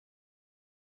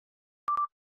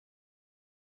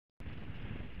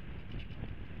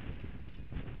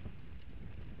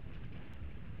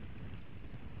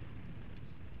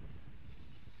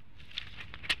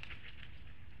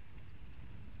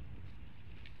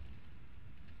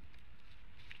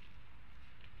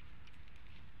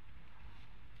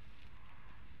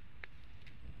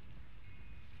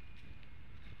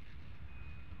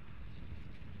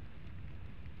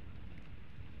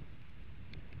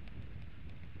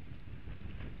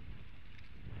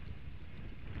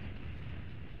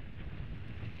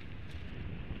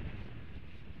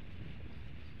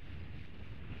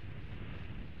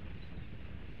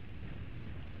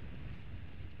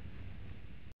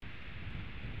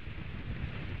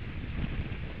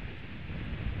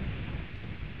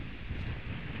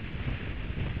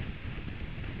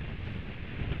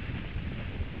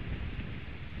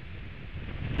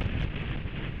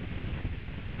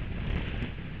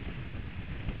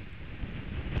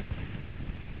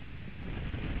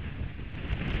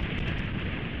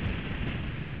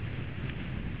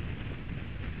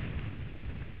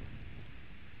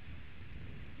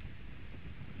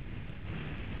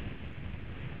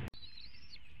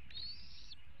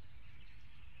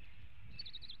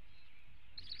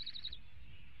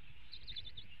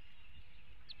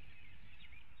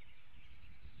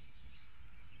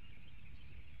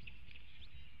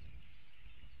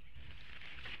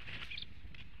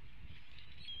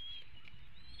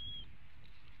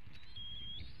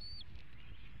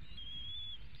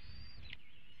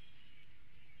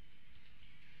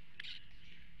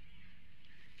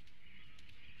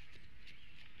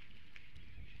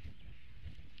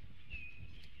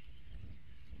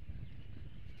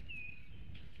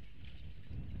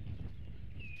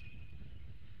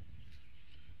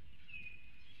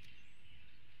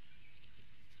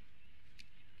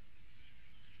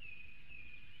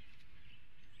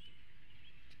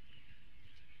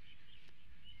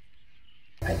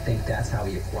think that's how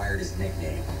he acquired his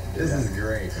nickname. This is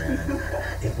great, man.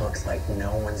 It looks like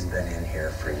no one's been in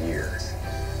here for years.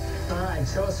 All right,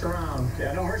 show us around.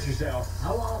 Yeah, don't hurt yourself.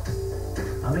 I won't.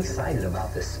 I'm excited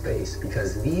about this space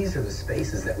because these are the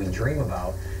spaces that we dream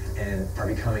about and are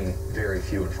becoming very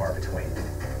few and far between.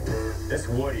 This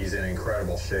Woody's in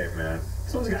incredible shape, man.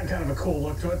 This one's got kind of a cool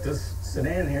look to it, this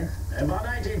sedan here. In about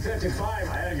 1955,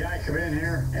 I had a guy come in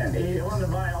here, and he wanted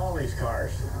to buy all these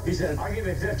cars. He said, I'll give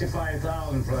you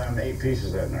 $55,000 for them 8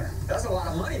 pieces in there. That's a lot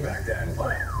of money back then.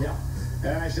 Yeah.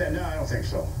 And I said, no, I don't think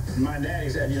so. And my daddy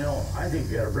said, you know, I think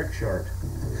you got a brick short.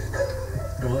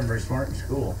 I wasn't very smart in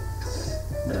school,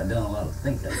 but I'd done a lot of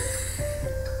thinking.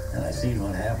 And I seen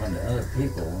what happened to other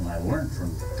people, and I learned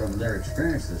from their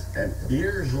experiences. And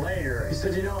years later, he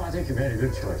said, you know, I think you made a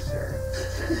good choice there.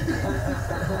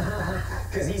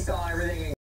 Because he saw everything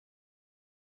in